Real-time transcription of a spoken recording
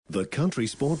The Country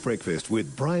Sport Breakfast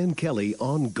with Brian Kelly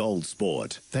on Gold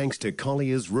Sport. Thanks to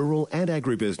Collier's Rural and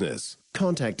Agribusiness.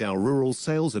 Contact our rural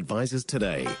sales advisors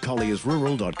today.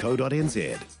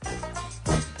 colliersrural.co.nz.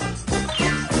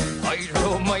 I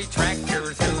drove my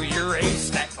tractor through your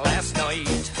haystack last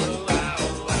night.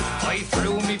 I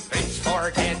threw me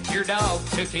pitchfork at your dog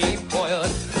to keep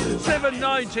quiet.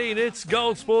 7:19, it's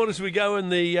Gold Sport as we go in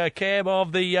the cab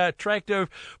of the tractor.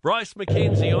 Bryce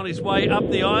Mackenzie on his way up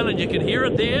the island. You can hear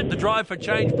it there, the Drive for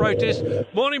Change protest.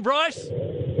 Morning, Bryce.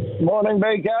 Morning,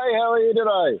 BK. How are you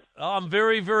today? I'm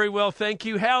very, very well, thank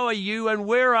you. How are you and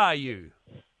where are you?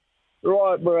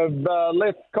 Right, we've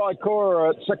left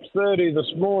Kaikoura at 6:30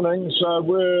 this morning, so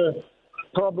we're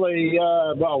probably,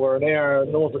 we're an hour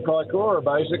north of Kaikoura,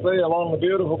 basically, along the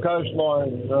beautiful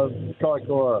coastline of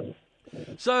Kaikoura.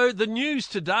 So the news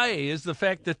today is the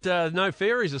fact that no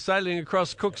ferries are sailing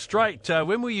across Cook Strait.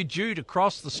 When were you due to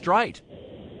cross the strait?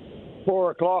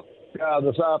 4 o'clock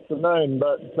this afternoon,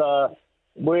 but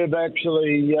we're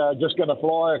actually just going to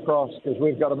fly across because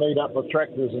we've got to meet up with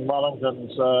tractors in Wellington,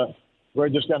 so we're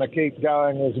just going to keep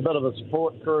going. There's a bit of a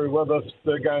support crew with us.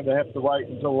 They're going to have to wait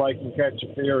until they can catch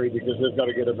a ferry because they've got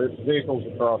to get vehicles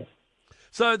across.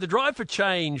 So the Drive for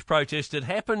Change protest,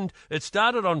 it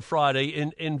started on Friday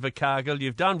in Invercargill.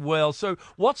 You've done well. So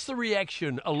what's the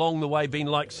reaction along the way been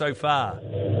like so far?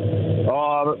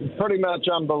 Oh, pretty much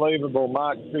unbelievable,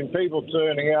 Mark. There's been people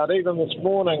turning out. Even this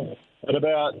morning at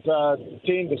about 10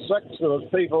 to 6, there was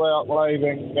people out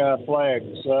waving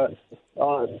flags. 10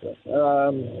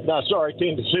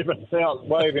 to 7 out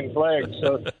waving flags.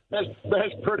 So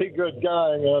that's pretty good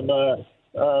going on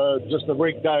just a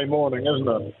weekday morning, isn't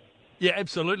it? Yeah,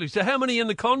 absolutely. So how many in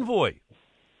the convoy?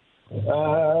 This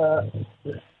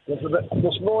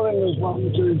morning was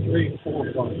 1, 2, 3,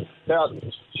 4, 5. About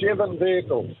 7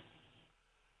 vehicles.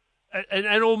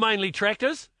 And all mainly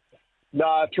tractors?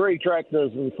 No, 3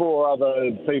 tractors and 4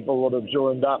 other people that have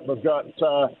joined up. We've got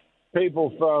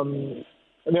people from...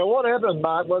 Now, what happened,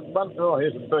 Mark,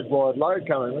 here's a big wide load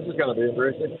coming. This is going to be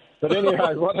interesting. But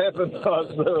anyway, what happened was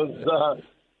there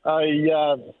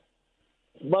was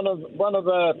one of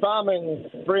the farming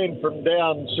friend from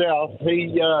down south,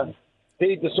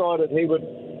 he decided he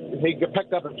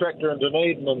picked up a tractor in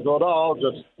Dunedin and thought, I'll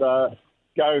just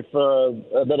go for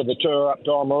a bit of a tour up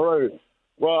to Oamaru.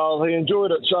 Well, he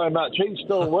enjoyed it so much, he's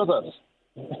still with us.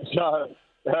 So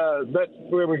that's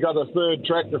where we got a third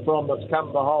tractor from that's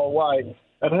come the whole way.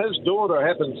 And his daughter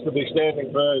happens to be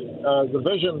standing for the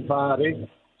Vision Party.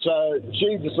 So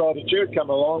she decided she'd come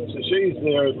along, so she's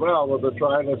there as well with the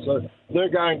trailer. So they're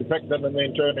going to pick them and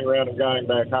then turning around and going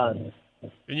back home.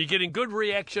 And you're getting good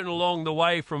reaction along the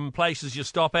way from places you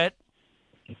stop at?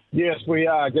 Yes, we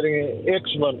are getting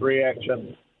excellent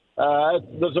reaction.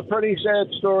 There's a pretty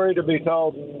sad story to be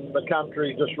told in the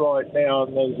country just right now,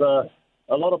 and there's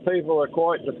a lot of people are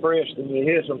quite depressed, and you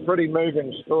hear some pretty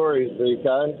moving stories,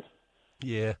 BK.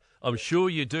 Yeah. I'm sure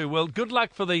you do. Well, good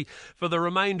luck for the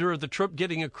remainder of the trip,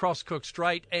 getting across Cook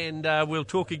Strait, and we'll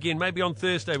talk again. Maybe on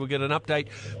Thursday we'll get an update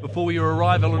before your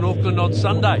arrival in Auckland on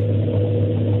Sunday.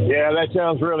 Yeah, that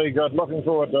sounds really good. Looking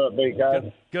forward to it,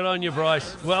 BK. Good on you,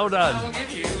 Bryce. Well done. I'll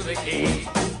give you the key.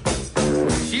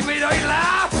 She made I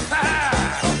laugh.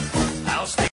 I'll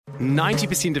stay.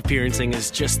 90% of parenting is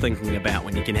just thinking about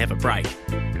when you can have a break.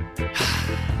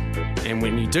 And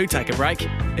when you do take a break,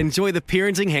 enjoy the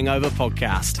Parenting Hangover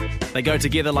podcast. They go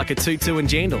together like a tutu and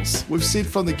jandals. We've said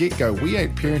from the get-go, we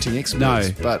ain't parenting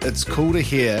experts, but it's cool to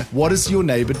hear, what is your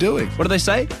neighbour doing? What do they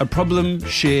say? A problem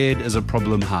shared is a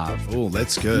problem halved. Oh,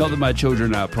 that's good. Not that my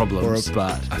children are problems,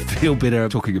 but I feel better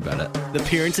talking about it. The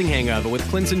Parenting Hangover with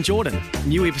Clinton Jordan.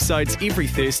 New episodes every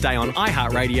Thursday on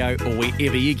iHeartRadio or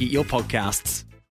wherever you get your podcasts.